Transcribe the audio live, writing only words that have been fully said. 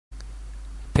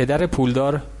پدر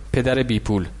پولدار، پدر بی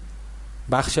پول.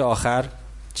 بخش آخر: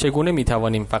 چگونه می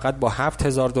توانیم فقط با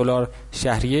 $7,000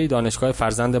 شهریه دانشگاه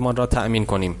فرزندمان را تأمین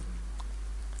کنیم؟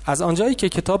 از آنجایی که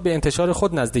کتاب به انتشار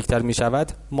خود نزدیکتر می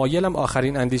شود، مایلم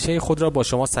آخرین اندیشه خود را با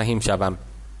شما سهیم شوم.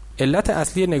 علت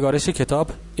اصلی نگارش کتاب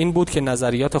این بود که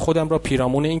نظریات خودم را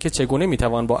پیرامون این که چگونه می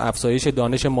توان با افزایش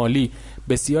دانش مالی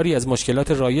بسیاری از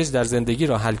مشکلات رایج در زندگی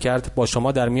را حل کرد با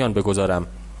شما در میان بگذارم.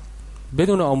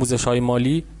 بدون آموزش‌های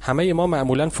مالی، همه ما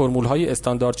معمولاً فرمول‌های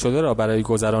استاندارد شده را برای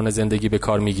گذران زندگی به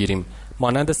کار می‌گیریم،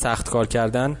 مانند سخت کار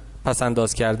کردن،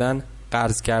 پس‌انداز کردن،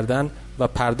 قرض کردن و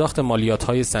پرداخت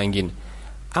مالیات‌های سنگین.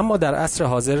 اما در عصر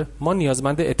حاضر ما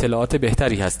نیازمند اطلاعات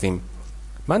بهتری هستیم.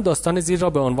 من داستان زیر را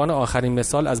به عنوان آخرین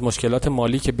مثال از مشکلات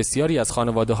مالی که بسیاری از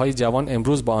خانواده‌های جوان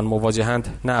امروز با آن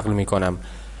مواجهند نقل می‌کنم.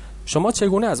 شما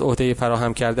چگونه از عهده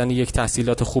فراهم کردن یک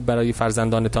تحصیلات خوب برای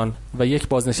فرزندانتان و یک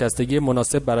بازنشستگی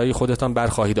مناسب برای خودتان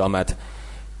برخواهید آمد؟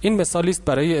 این مثالی است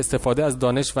برای استفاده از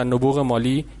دانش و نبوغ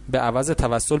مالی به عوض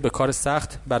توسل به کار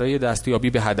سخت برای دستیابی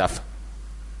به هدف.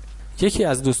 یکی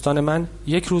از دوستان من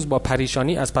یک روز با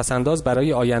پریشانی از پسنداز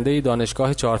برای آینده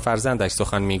دانشگاه 4 فرزندش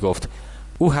سخن می‌گفت.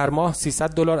 او هر ماه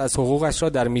 $300 از حقوقش را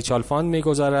در میچال فاند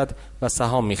می‌گذارد و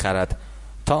سهام می‌خرد.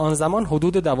 تا آن زمان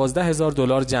حدود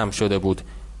 $12,000 جمع شده بود.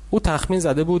 او تخمین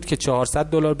زده بود که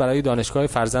 $400 برای دانشگاه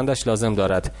فرزندش لازم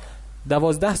دارد.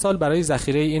 12 سال برای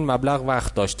ذخیره این مبلغ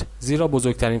وقت داشت، زیرا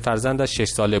بزرگترین فرزندش 6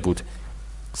 ساله بود.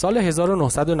 سال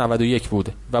 1991 بود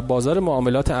و بازار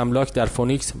معاملات املاک در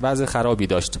فونیکس وضع خرابی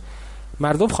داشت.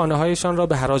 مردم خانه‌هایشان را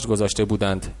به حراج گذاشته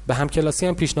بودند. به همکلاسی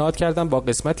هم پیشنهاد کردم با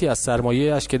قسمتی از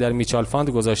سرمایه‌اش که در میچال فاند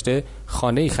گذاشته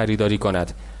خانه‌ای خریداری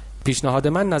کند. پیشنهاد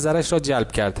من نظرش را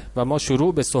جلب کرد و ما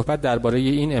شروع به صحبت درباره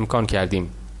این امکان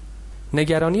کردیم.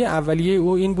 نگرانی اولیه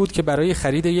او این بود که برای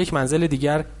خرید یک منزل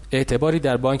دیگر اعتباری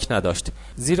در بانک نداشت،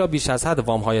 زیرا بیش از حد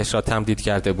وام‌هایش را تمدید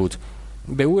کرده بود.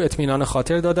 به او اطمینان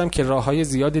خاطر دادم که راه‌های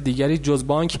زیاد دیگری جز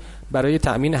بانک برای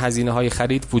تأمین هزینه‌های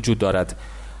خرید وجود دارد.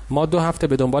 ما 2 هفته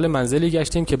به دنبال منزلی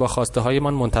گشتیم که با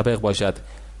خواسته‌هایمان منطبق باشد.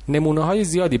 نمونه‌های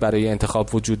زیادی برای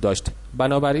انتخاب وجود داشت.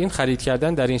 بنابراین خرید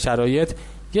کردن در این شرایط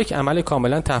یک عمل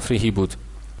کاملا تفریحی بود.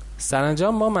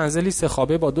 سرانجام ما منزلی 3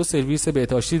 خوابه با 2 سرویس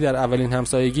بهداشتی در اولین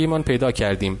همسایگیمان پیدا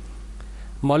کردیم.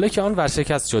 مالک آن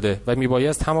ورشکست شده و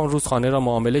میبایست همان روز خانه را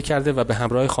معامله کرده و به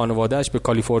همراه خانواده‌اش به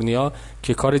کالیفرنیا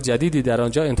که کار جدیدی در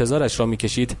آنجا انتظارش را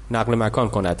میکشید نقل مکان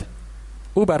کند.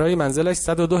 او برای منزلش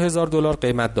 $102,000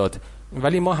 قیمت داد،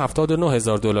 ولی ما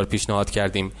 $79,000 پیشنهاد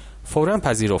کردیم. فوراً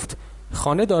پذیرفت.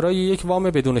 خانه دارای یک وام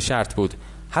بدون شرط بود.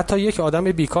 حتی یک آدم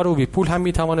بیکار و بی پول هم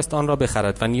میتوانست آن را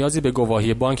بخرد و نیازی به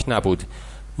گواهی بانک نبود.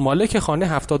 مالک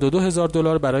خانه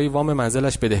 $72,000 برای وام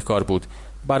منزلش بدهکار بود.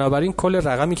 بنابراین کل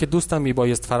رقمی که دوستم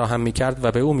میبایست فراهم میکرد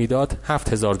و به او میداد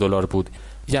 $7,000 بود.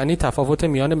 یعنی تفاوت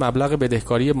میان مبلغ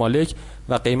بدهکاری مالک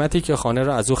و قیمتی که خانه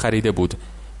را از او خریده بود.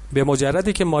 به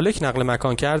مجردی که مالک نقل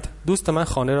مکان کرد، دوست من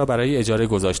خانه را برای اجاره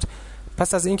گذاشت.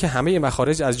 پس از اینکه همه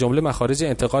مخارج از جمله مخارج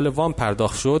انتقال وام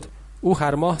پرداخت شد، او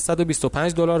هر ماه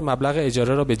 $125 مبلغ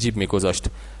اجاره را به جیب میگذاشت.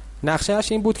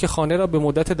 نقشه‌اش این بود که خانه را به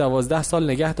مدت 12 سال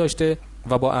نگه داشته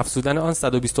و با افزودن آن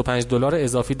 $125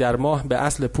 اضافی در ماه به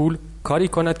اصل پول کاری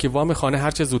کند که وام خانه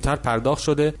هرچه زودتر پرداخت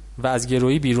شده و از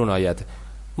گرویی بیرون آید.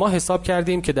 ما حساب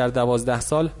کردیم که در 12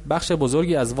 سال بخش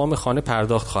بزرگی از وام خانه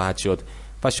پرداخت خواهد شد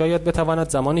و شاید بتواند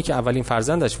زمانی که اولین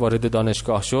فرزندش وارد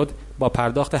دانشگاه شد با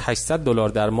پرداخت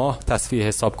 $800 در ماه تصفیه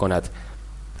حساب کند.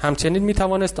 همچنین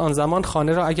میتوانست آن زمان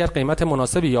خانه را اگر قیمت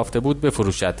مناسبی یافته بود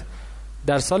بفروشد.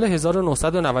 در سال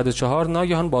 1994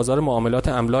 ناگهان بازار معاملات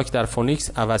املاک در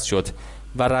فونیکس عوض شد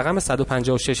و رقم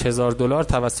 $156,000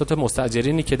 توسط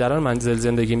مستاجرینی که در آن منزل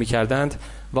زندگی می‌کردند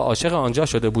و عاشق آنجا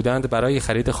شده بودند برای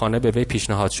خرید خانه به وی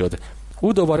پیشنهاد شد.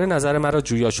 او دوباره نظر مرا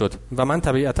جویا شد و من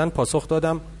طبیعتاً پاسخ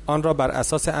دادم آن را بر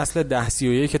اساس اصل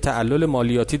 1031 تعلل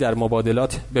مالیاتی در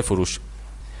مبادلات بفروش.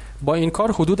 با این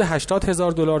کار حدود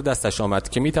 $80,000 دستش آمد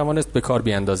که می‌توانست به کار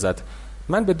بیاندازد.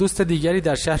 من به دوست دیگری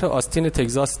در شهر آستین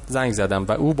تگزاس زنگ زدم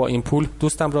و او با این پول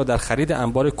دوستم را در خرید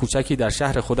انبار کوچکی در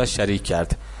شهر خودش شریک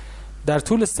کرد. در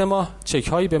طول 3 ماه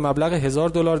چک‌هایی به مبلغ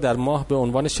 $1,000 در ماه به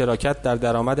عنوان شراکت در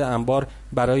درآمد انبار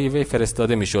برای وی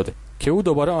فرستاده می‌شد که او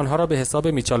دوباره آنها را به حساب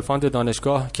میچال فاند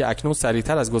دانشگاه که اکنون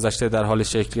سریعتر از گذشته در حال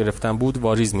شکل گرفتن بود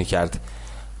واریز می‌کرد.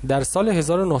 در سال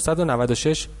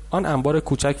 1996 آن انبار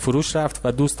کوچک فروش رفت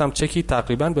و دوستم چکی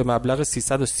تقریباً به مبلغ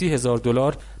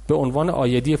 $330,000 به عنوان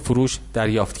عایدی فروش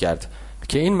دریافت کرد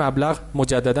که این مبلغ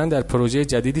مجدداً در پروژه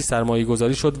جدیدی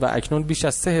سرمایه‌گذاری شد و اکنون بیش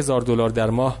از $3,000 در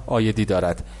ماه عایدی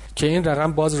دارد که این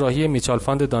رقم باز راهی میچال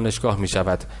فاند دانشگاه می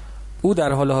شود. او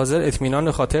در حال حاضر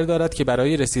اطمینان خاطر دارد که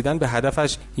برای رسیدن به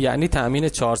هدفش یعنی تأمین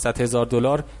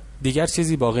 $400,000 دیگر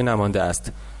چیزی باقی نمانده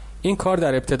است. این کار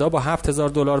در ابتدا با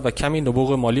 $7,000 و کمی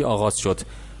نبوغ مالی آغاز شد.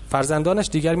 فرزندانش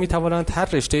دیگر می توانند هر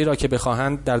رشته‌ای را که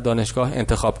بخواهند در دانشگاه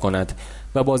انتخاب کنند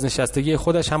و بازنشستگی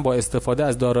خودش هم با استفاده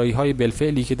از دارایی‌های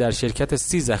بالفعلی که در شرکت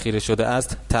سی ذخیره شده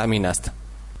است تأمین است.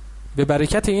 به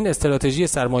برکت این استراتژی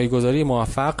سرمایه‌گذاری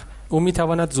موفق او می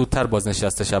تواند زودتر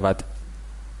بازنشسته شود.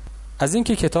 از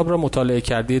اینکه کتاب را مطالعه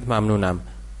کردید ممنونم.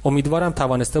 امیدوارم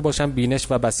توانسته باشم بینش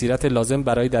و بصیرت لازم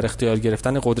برای در اختیار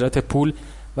گرفتن قدرت پول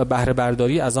و بهره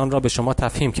برداری از آن را به شما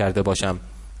تفهیم کرده باشم.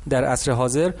 در عصر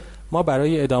حاضر ما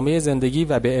برای ادامه زندگی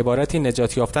و به عبارتی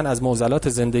نجات یافتن از معضلات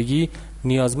زندگی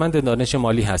نیازمند دانش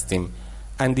مالی هستیم.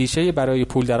 اندیشه برای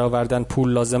پول درآوردن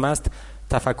پول لازم است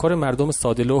تفکر مردم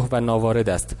ساده‌لوح و ناوارد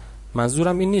است.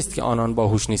 منظورم این نیست که آنان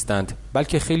باهوش نیستند،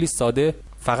 بلکه خیلی ساده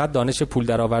فقط دانش پول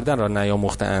درآوردن را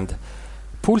نیاموخته‌اند.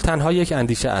 پول تنها یک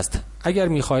اندیشه است. اگر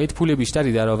می‌خواهید پول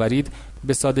بیشتری درآورید،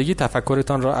 به سادگی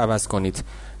تفکرتان را عوض کنید.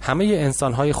 همه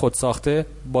انسان‌های خودساخته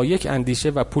با یک اندیشه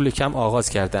و پول کم آغاز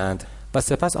کرده‌اند و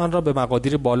سپس آن را به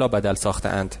مقادیر بالا بدل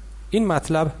ساخته‌اند. این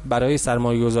مطلب برای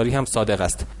سرمایه‌گذاری هم صادق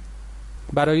است.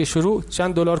 برای شروع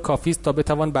چند دلار کافی است تا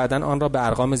بتوان بعداً آن را به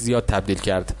ارقام زیاد تبدیل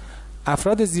کرد.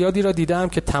 افراد زیادی را دیدم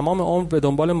که تمام عمر به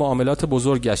دنبال معاملات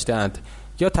بزرگ گشته‌اند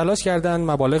یا تلاش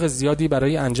کردند مبالغ زیادی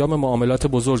برای انجام معاملات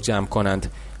بزرگ جمع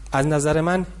کنند. از نظر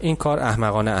من این کار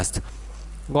احمقانه است.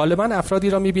 غالباً افرادی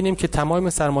را می‌بینیم که تمام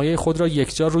سرمایه خود را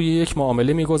یکجا روی یک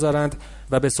معامله می‌گذارند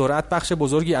و به سرعت بخش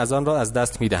بزرگی از آن را از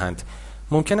دست می‌دهند.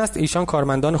 ممکن است ایشان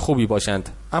کارمندان خوبی باشند،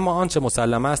 اما آنچه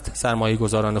مسلم است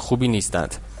سرمایه‌گذاران خوبی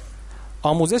نیستند.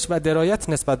 آموزش و درایت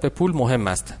نسبت به پول مهم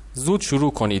است. زود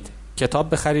شروع کنید.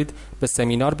 کتاب بخرید، به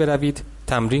سمینار بروید،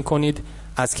 تمرین کنید،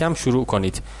 از کم شروع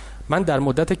کنید. من در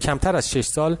مدت کمتر از 6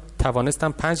 سال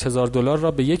توانستم $5,000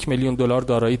 را به $1,000,000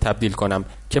 دارایی تبدیل کنم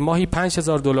که ماهی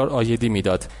 $5,000 عایدی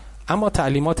میداد. اما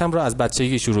تعلیماتم را از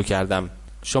بچگی شروع کردم.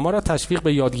 شما را تشویق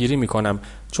به یادگیری می کنم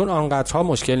چون آنقدرها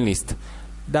مشکل نیست.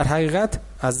 در حقیقت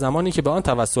از زمانی که به آن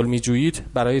توسل می جویید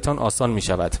برایتان آسان می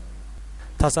شود.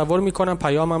 تصور می کنم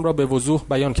پیامم را به وضوح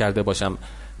بیان کرده باشم.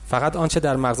 فقط آنچه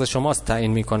در مغز شماست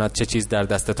تعیین می کند چه چیز در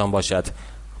دستتان باشد.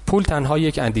 پول تنها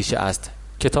یک اندیشه است.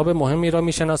 کتاب مهمی را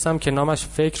می شناسم که نامش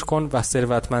فکر کن و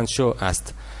ثروتمند شو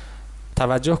است.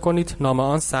 توجه کنید نام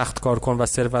آن سخت کار کن و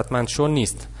ثروتمند شو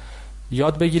نیست.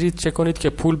 یاد بگیرید چه کنید که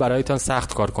پول برایتان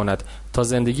سخت کار کند تا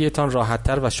زندگیتان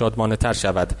راحت‌تر و شادمانه‌تر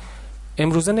شود.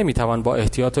 امروزه نمیتوان با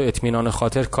احتیاط و اطمینان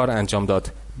خاطر کار انجام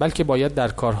داد، بلکه باید در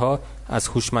کارها از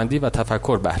هوشمندی و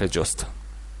تفکر بهره جست.